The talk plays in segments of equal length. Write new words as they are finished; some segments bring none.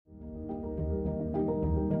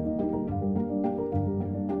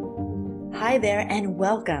Hi there and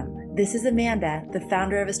welcome. This is Amanda, the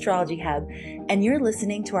founder of Astrology Hub, and you're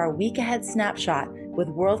listening to our week ahead snapshot with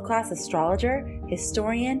world-class astrologer,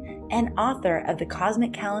 historian, and author of the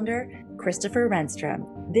Cosmic Calendar, Christopher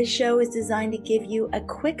Renstrom. This show is designed to give you a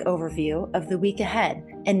quick overview of the week ahead,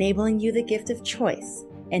 enabling you the gift of choice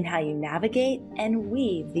in how you navigate and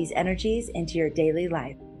weave these energies into your daily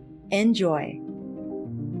life. Enjoy.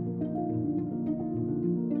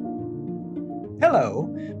 Hello,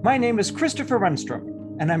 my name is Christopher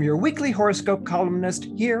Renstrom, and I'm your weekly horoscope columnist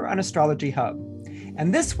here on Astrology Hub.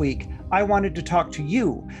 And this week, I wanted to talk to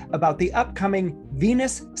you about the upcoming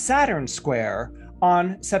Venus-Saturn square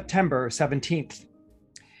on September 17th.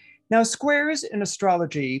 Now, squares in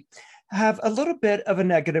astrology have a little bit of a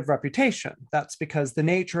negative reputation. That's because the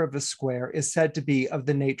nature of a square is said to be of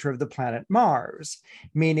the nature of the planet Mars,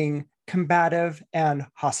 meaning combative and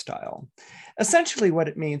hostile. Essentially, what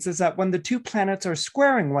it means is that when the two planets are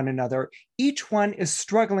squaring one another, each one is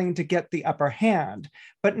struggling to get the upper hand,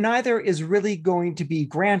 but neither is really going to be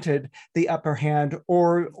granted the upper hand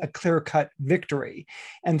or a clear-cut victory.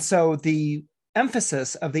 And so the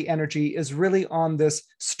emphasis of the energy is really on this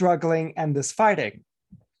struggling and this fighting.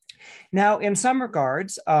 Now, in some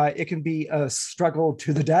regards, it can be a struggle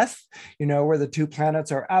to the death, where the two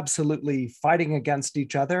planets are absolutely fighting against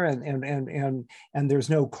each other and there's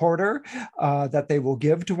no quarter that they will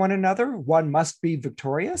give to one another. One must be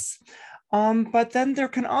victorious. But then there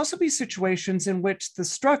can also be situations in which the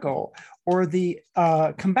struggle or the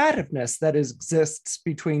combativeness that exists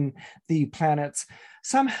between the planets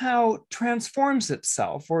somehow transforms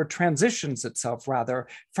itself or transitions itself rather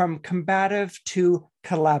from combative to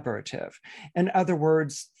collaborative. In other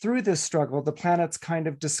words, through this struggle, the planets kind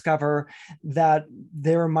of discover that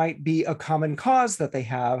there might be a common cause that they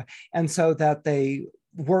have, and so that they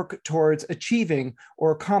work towards achieving or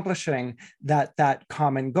accomplishing that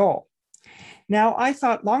common goal. Now, I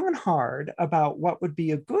thought long and hard about what would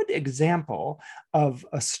be a good example of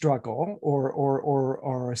a struggle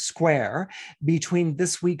or a square between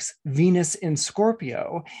this week's Venus in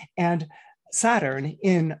Scorpio and Saturn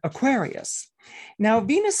in Aquarius. Now,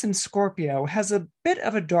 Venus in Scorpio has a bit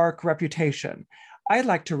of a dark reputation. I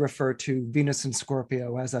like to refer to Venus in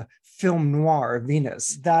Scorpio as a film noir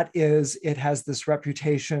Venus. That is, it has this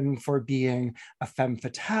reputation for being a femme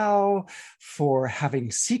fatale, for having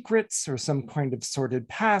secrets or some kind of sordid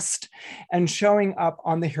past, and showing up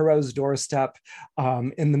on the hero's doorstep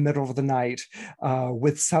in the middle of the night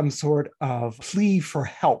with some sort of plea for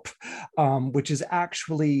help, which is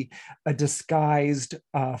actually a disguised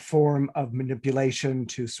form of manipulation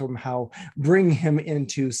to somehow bring him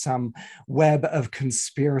into some web of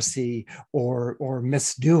conspiracy or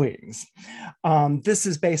misdoings. This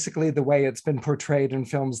is basically the way it's been portrayed in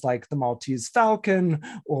films like The Maltese Falcon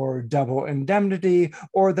or Double Indemnity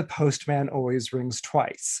or The Postman Always Rings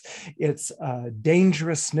Twice. It's a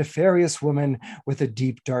dangerous, nefarious woman with a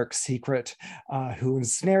deep, dark secret who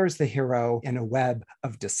ensnares the hero in a web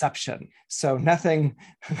of deception. So nothing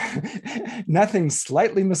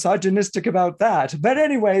slightly misogynistic about that. But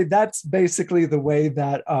anyway, that's basically the way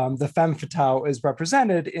that the femme fatale is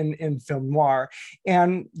represented in film noir.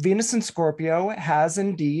 And Venus in Scorpio has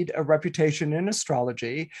indeed a reputation in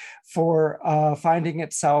astrology for finding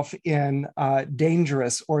itself in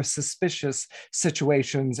dangerous or suspicious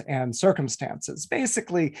situations and circumstances.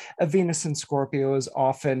 Basically, a Venus in Scorpio is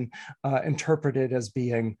often interpreted as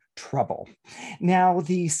being trouble. Now,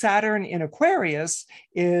 the Saturn in Aquarius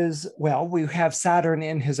is, well, we have Saturn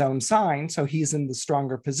in his own sign, so he's in the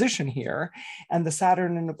stronger position here. And the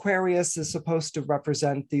Saturn in Aquarius is supposed to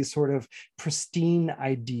represent these sort of pristine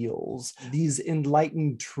ideals, these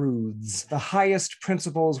enlightened truths, the highest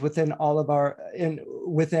principles within all of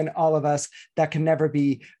us that can never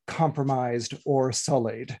be compromised or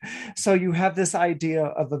sullied. So you have this idea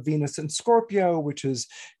of a Venus in Scorpio, which is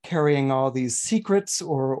carrying all these secrets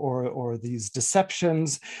or these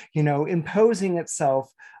deceptions, imposing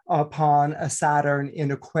itself upon a Saturn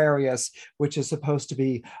in Aquarius, which is supposed to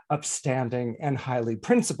be upstanding and highly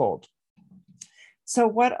principled. So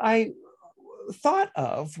what I thought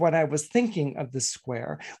of when I was thinking of this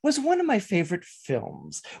square was one of my favorite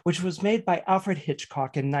films, which was made by Alfred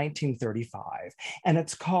Hitchcock in 1935, and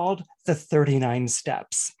it's called The 39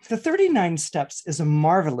 Steps. The 39 Steps is a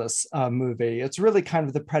marvelous movie. It's really kind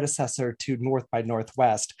of the predecessor to North by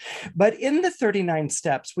Northwest. But in The 39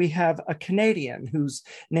 Steps, we have a Canadian whose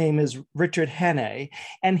name is Richard Hannay,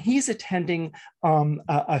 and he's attending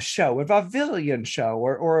a show, a vaudevillian show,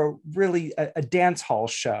 or really a dance hall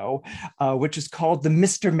show, which is called the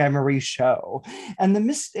Mr. Memory Show. And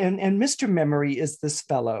Mr. Memory is this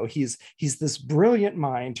fellow. He's this brilliant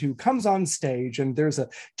mind who comes on stage, and there's a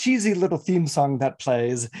cheesy easy little theme song that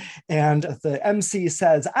plays. And the MC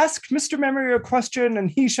says, ask Mr. Memory a question and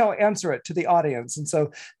he shall answer it to the audience. And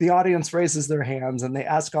so the audience raises their hands and they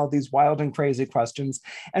ask all these wild and crazy questions.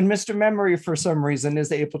 And Mr. Memory, for some reason,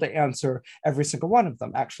 is able to answer every single one of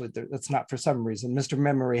them. Actually, that's not for some reason. Mr.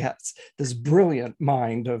 Memory has this brilliant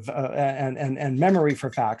mind of and memory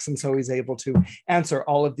for facts. And so he's able to answer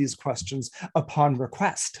all of these questions upon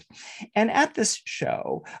request. And at this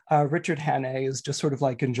show, Richard Hannay is just sort of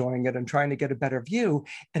like enjoying it and trying to get a better view.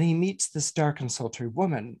 And he meets this dark and sultry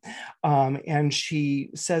woman. And she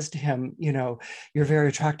says to him, you know, you're very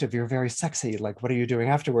attractive, you're very sexy. Like, what are you doing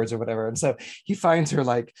afterwards or whatever? And so he finds her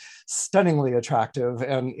like stunningly attractive.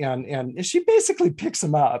 And she basically picks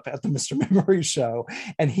him up at the Mr. Memory show.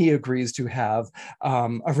 And he agrees to have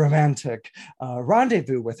a romantic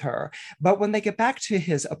rendezvous with her. But when they get back to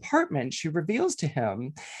his apartment, she reveals to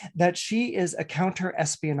him that she is a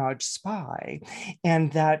counter-espionage spy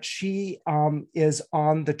and that she is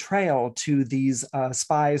on the trail to these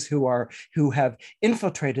spies who have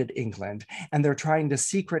infiltrated England, and they're trying to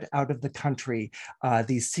secret out of the country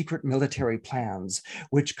these secret military plans,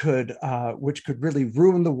 which could really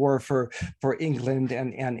ruin the war for England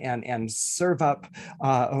and serve up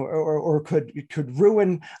or could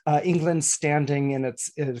ruin England's standing in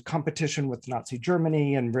its competition with Nazi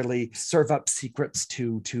Germany and really serve up secrets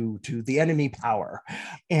to the enemy power.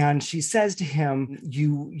 And she says to him,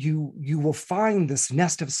 you will find this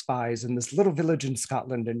nest of spies in this little village in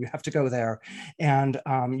Scotland, and you have to go there, and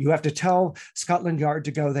you have to tell Scotland Yard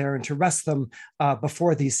to go there and to arrest them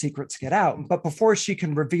before these secrets get out. But before she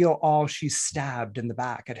can reveal all, she's stabbed in the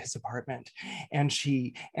back at his apartment, and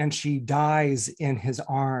she dies in his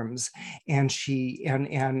arms. And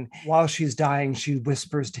while she's dying, she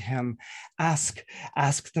whispers to him, ask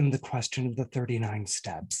them the question of the 39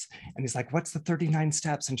 steps. And he's like, what's the 39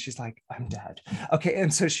 steps? And she's like, I'm dead. Okay.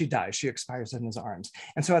 And so she dies. She expires in his arms.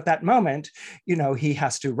 And so at that moment, you know, he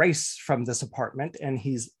has to race from this apartment, and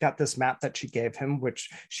he's got this map that she gave him, which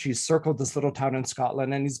she circled this little town in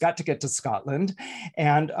Scotland, and he's got to get to Scotland.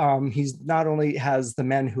 And he's not only has the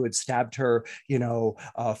men who had stabbed her, you know,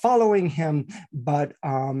 following him, but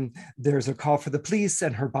there's a call for the police,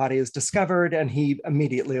 and her body is discovered, and he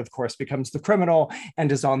immediately, of course, becomes the criminal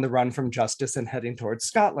and is on the run from justice and heading towards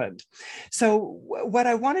Scotland. So what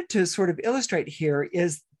I wanted to sort of illustrate here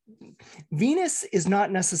is Venus is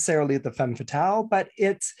not necessarily the femme fatale, but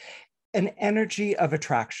it's an energy of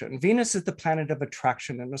attraction. Venus is the planet of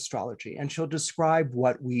attraction in astrology, and she'll describe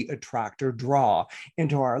what we attract or draw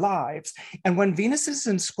into our lives. And when Venus is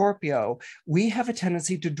in Scorpio, we have a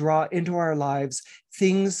tendency to draw into our lives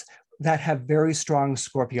things that have very strong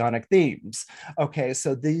scorpionic themes. Okay,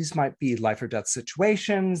 so these might be life or death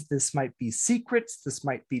situations, this might be secrets, this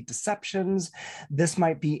might be deceptions, this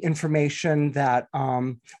might be information that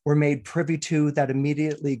we're made privy to that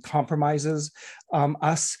immediately compromises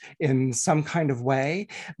us in some kind of way.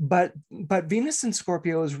 But Venus in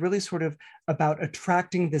Scorpio is really sort of about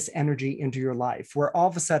attracting this energy into your life, where all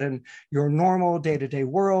of a sudden your normal day-to-day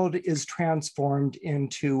world is transformed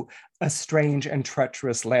into a strange and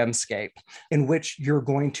treacherous landscape in which you're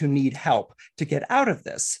going to need help to get out of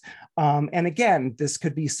this. And again, this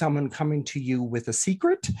could be someone coming to you with a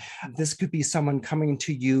secret. This could be someone coming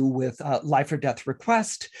to you with a life or death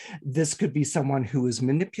request. This could be someone who is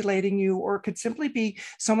manipulating you, or it could simply be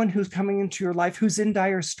someone who's coming into your life who's in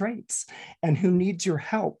dire straits and who needs your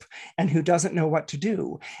help and who doesn't know what to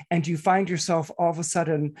do. And you find yourself all of a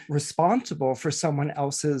sudden responsible for someone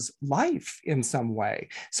else's life in some way.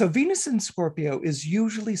 So Venus in Scorpio is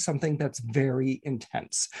usually something that's very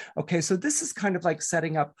intense. Okay, so this is kind of like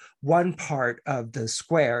setting up one part of the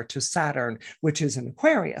square to Saturn, which is in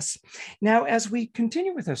Aquarius. Now, as we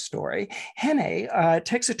continue with our story, Hannay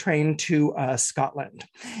takes a train to Scotland,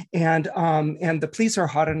 and the police are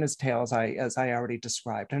hot on his tail, as I already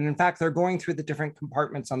described. And in fact, they're going through the different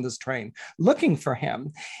compartments on this train looking for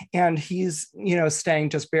him, and he's, you know, staying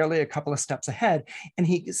just barely a couple of steps ahead, and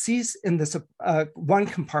he sees in this one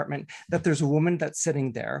compartment that there's a woman that's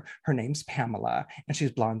sitting there. Her name's Pamela, and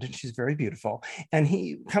she's blonde and she's very beautiful. And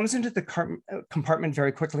he comes into the compartment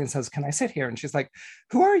very quickly and says, "Can I sit here?" And she's like,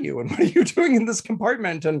 "Who are you? And what are you doing in this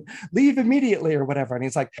compartment? And leave immediately," or whatever. And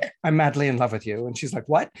he's like, "I'm madly in love with you." And she's like,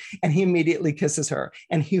 "What?" And he immediately kisses her.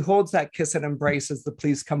 And he holds that kiss and embrace as the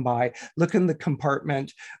police come by, look in the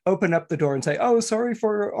compartment, open up the door and say, "Oh, sorry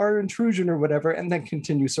for our intrusion," or whatever, and then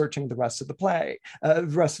continue searching the rest of the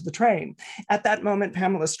rest of the train. At that moment,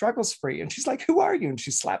 Pamela struggles free and she's like, "Who are you?" And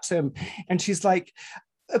she slaps him and she's like,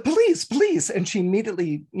 "Police, police." And she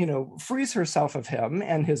immediately, you know, frees herself of him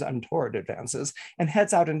and his untoward advances and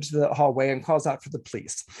heads out into the hallway and calls out for the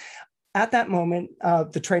police. At that moment,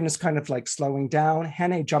 the train is kind of like slowing down.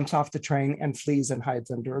 Hannah jumps off the train and flees and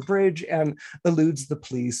hides under a bridge and eludes the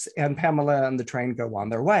police, and Pamela and the train go on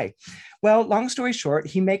their way. Well, long story short,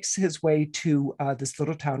 he makes his way to this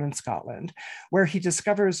little town in Scotland where he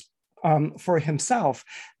discovers for himself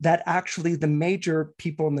that actually the major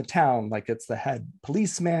people in the town, like it's the head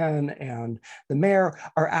policeman and the mayor,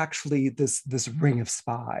 are actually this ring of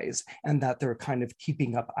spies, and that they're kind of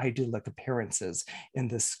keeping up idyllic appearances in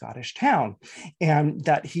this Scottish town, and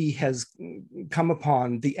that he has come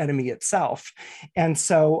upon the enemy itself. And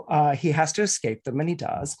so he has to escape them, and he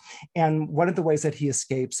does. And one of the ways that he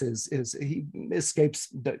escapes is he escapes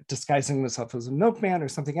disguising himself as a milkman or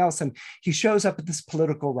something else, and he shows up at this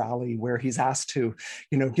political rally where he's asked to,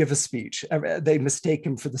 give a speech. They mistake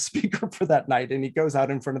him for the speaker for that night, and he goes out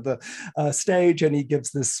in front of the stage and he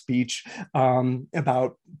gives this speech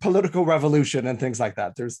about political revolution and things like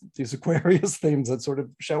that. There's these Aquarius themes that sort of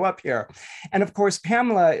show up here. And of course,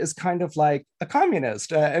 Pamela is kind of like a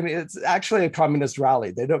communist. It's actually a communist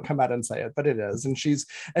rally. They don't come out and say it, but it is. And she's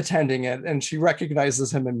attending it, and she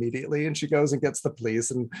recognizes him immediately, and she goes and gets the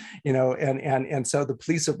police, and so the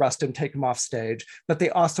police arrest him, take him off stage, but they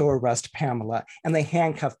also arrest Pamela, and they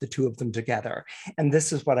handcuff the two of them together. And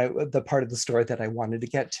this is the part of the story that I wanted to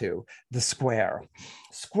get to: the square.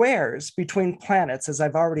 Squares between planets, as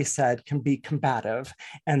I've already said, can be combative,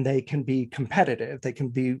 and they can be competitive.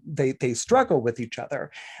 They struggle with each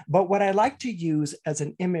other. But what I like to use as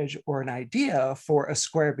an image or an idea for a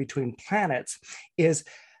square between planets is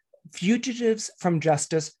fugitives from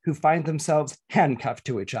justice who find themselves handcuffed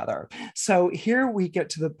to each other. So here we get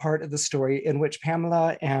to the part of the story in which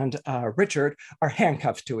Pamela and Richard are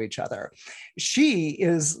handcuffed to each other. She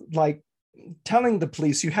is like telling the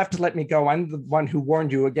police, you have to let me go. I'm the one who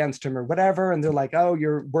warned you against him or whatever. And they're like, oh,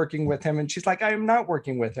 you're working with him. And she's like, I am not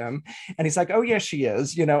working with him. And he's like, oh, yes, she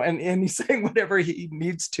is, and he's saying whatever he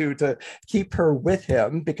needs to keep her with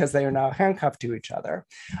him because they are now handcuffed to each other.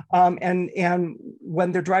 And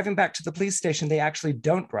when they're driving back to the police station, they actually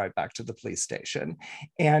don't drive back to the police station.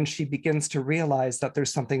 And she begins to realize that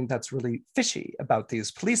there's something that's really fishy about these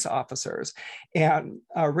police officers. And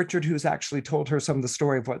Richard, who's actually told her some of the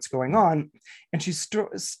story of what's going on, and she's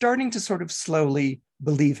starting to sort of slowly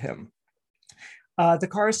believe him. The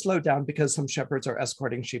car is slowed down because some shepherds are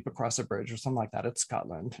escorting sheep across a bridge or something like that. It's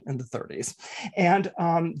Scotland in the 30s. And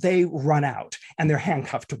they run out, and they're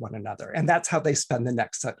handcuffed to one another. And that's how they spend the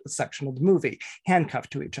next section of the movie,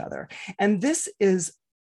 handcuffed to each other. And this is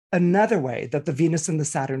another way that the Venus and the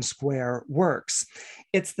Saturn square works.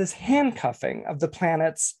 It's this handcuffing of the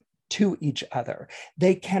planets to each other.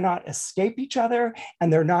 They cannot escape each other,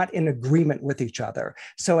 and they're not in agreement with each other.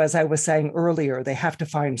 So as I was saying earlier, they have to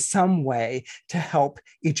find some way to help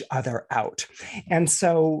each other out. And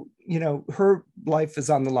so, her life is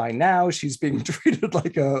on the line now. She's being treated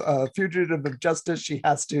like a fugitive of justice. She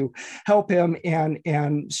has to help him,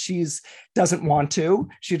 and she's doesn't want to.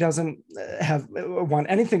 She doesn't want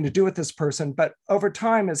anything to do with this person. But over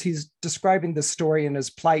time, as he's describing the story and his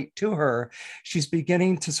plight to her, she's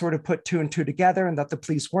beginning to sort of put two and two together, and that the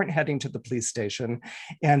police weren't heading to the police station,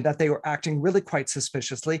 and that they were acting really quite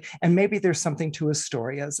suspiciously. And maybe there's something to his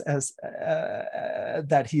story as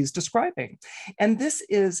that he's describing. And this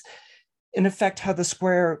is, in effect, how the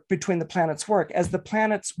square between the planets work. As the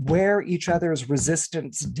planets wear each other's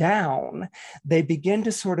resistance down, they begin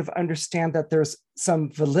to sort of understand that there's some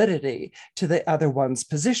validity to the other one's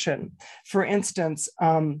position. For instance,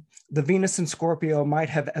 the Venus in Scorpio might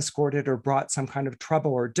have escorted or brought some kind of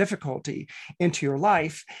trouble or difficulty into your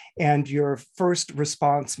life. And your first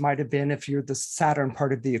response might have been, if you're the Saturn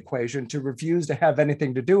part of the equation, to refuse to have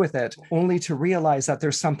anything to do with it, only to realize that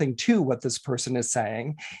there's something to what this person is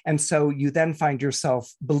saying. And so you then find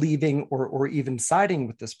yourself believing or even siding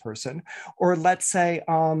with this person. Or let's say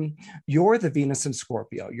you're the Venus in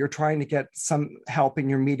Scorpio. You're trying to get some help in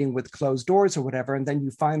your meeting with closed doors or whatever, and then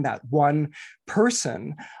you find that one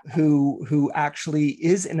person who actually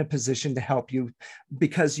is in a position to help you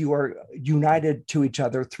because you are united to each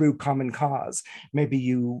other through common cause. Maybe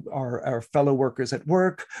you are fellow workers at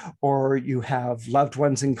work, or you have loved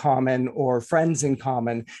ones in common or friends in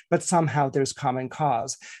common, but somehow there's common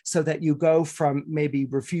cause, so that you go from maybe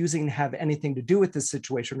refusing to have anything to do with this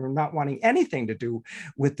situation or not wanting anything to do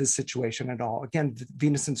with this situation at all. Again,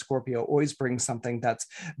 Venus in Scorpio always brings something that's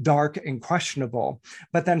dark and questionable,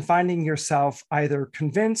 but then finding yourself either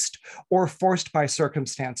convinced or forced by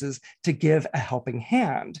circumstances to give a helping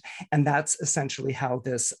hand. And that's essentially how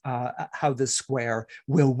this square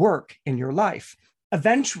will work in your life.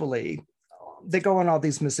 Eventually, they go on all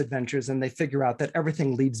these misadventures and they figure out that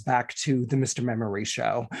everything leads back to the Mr. Memory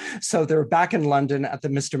show. So they're back in London at the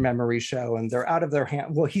Mr. Memory show and they're out of their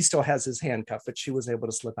hand. Well, he still has his handcuff, but she was able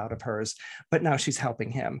to slip out of hers, but now she's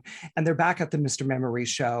helping him. And they're back at the Mr. Memory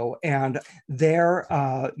show and they're,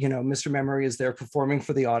 Mr. Memory is there performing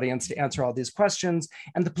for the audience to answer all these questions.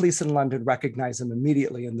 And the police in London recognize him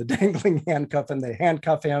immediately in the dangling handcuff and they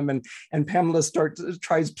handcuff him. And Pamela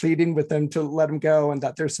tries pleading with them to let him go and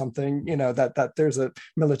that there's something, that there's a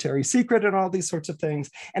military secret and all these sorts of things.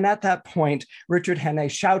 And at that point, Richard Hannay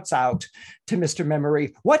shouts out to Mr.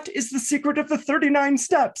 Memory, "What is the secret of the 39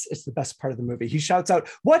 steps?" It's the best part of the movie. He shouts out,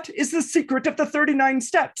 "What is the secret of the 39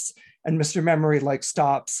 steps?" And Mr. Memory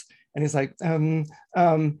stops and he's like, and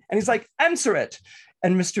he's like, "Answer it."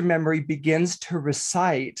 And Mr. Memory begins to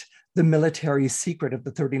recite the military secret of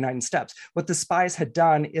the 39 steps. What the spies had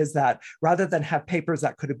done is that rather than have papers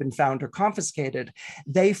that could have been found or confiscated,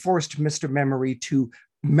 they forced Mr. Memory to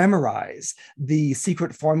memorize the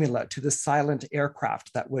secret formula to the silent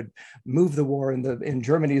aircraft that would move the war in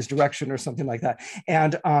Germany's direction or something like that.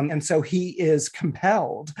 And so he is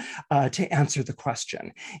compelled to answer the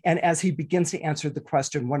question. And as he begins to answer the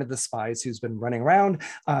question, one of the spies who's been running around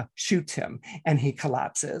shoots him and he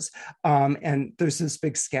collapses. And there's this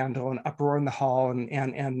big scandal and uproar in the hall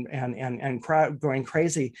and crowd going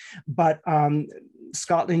crazy. But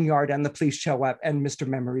Scotland Yard and the police show up and Mr.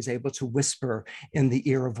 Memory is able to whisper in the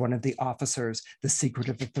ear of one of the officers the secret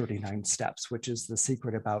of the 39 steps, which is the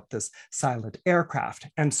secret about this silent aircraft.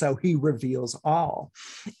 And so he reveals all.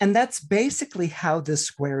 And that's basically how this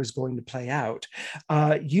square is going to play out.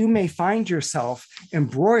 You may find yourself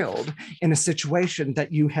embroiled in a situation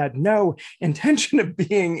that you had no intention of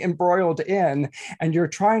being embroiled in, and you're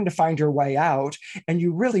trying to find your way out, and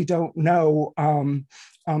you really don't know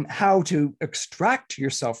how to extract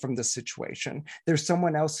yourself from the situation. There's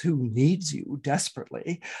someone else who needs you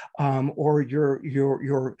desperately, or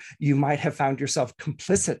you might have found yourself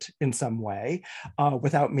complicit in some way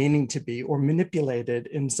without meaning to be, or manipulated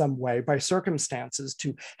in some way by circumstances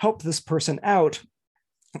to help this person out.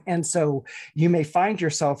 And so you may find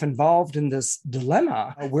yourself involved in this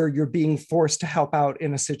dilemma where you're being forced to help out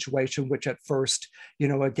in a situation which at first,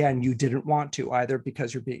 again, you didn't want to, either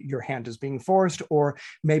because your hand is being forced, or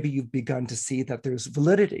maybe you've begun to see that there's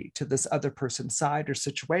validity to this other person's side or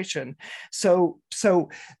situation. So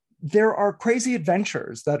there are crazy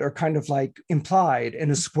adventures that are kind of implied in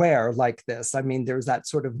a square like this. I mean, there's that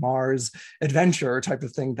sort of Mars adventure type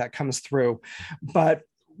of thing that comes through. But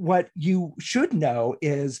what you should know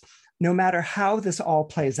is no matter how this all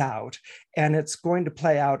plays out, and it's going to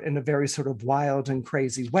play out in a very sort of wild and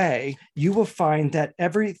crazy way, you will find that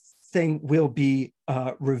everything will be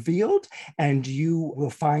revealed and you will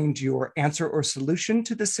find your answer or solution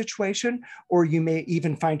to the situation, or you may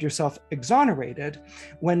even find yourself exonerated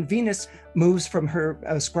when Venus moves from her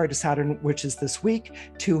square to Saturn, which is this week,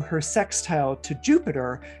 to her sextile to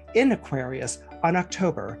Jupiter in Aquarius on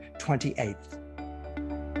October 28th.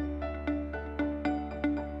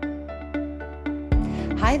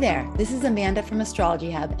 Hi there, this is Amanda from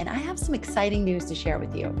Astrology Hub, and I have some exciting news to share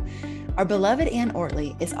with you. Our beloved Ann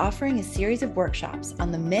Ortley is offering a series of workshops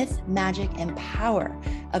on the myth, magic, and power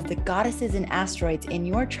of the goddesses and asteroids in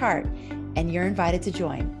your chart, and you're invited to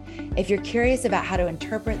join. If you're curious about how to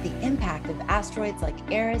interpret the impact of asteroids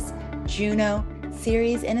like Eris, Juno,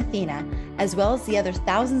 Ceres, and Athena, as well as the other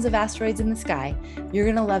thousands of asteroids in the sky, you're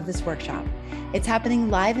going to love this workshop. It's happening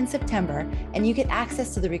live in September, and you get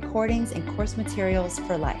access to the recordings and course materials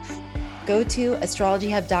for life. Go to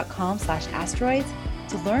astrologyhub.com/asteroids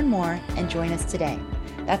to learn more and join us today.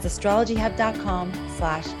 That's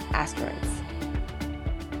astrologyhub.com/asteroids.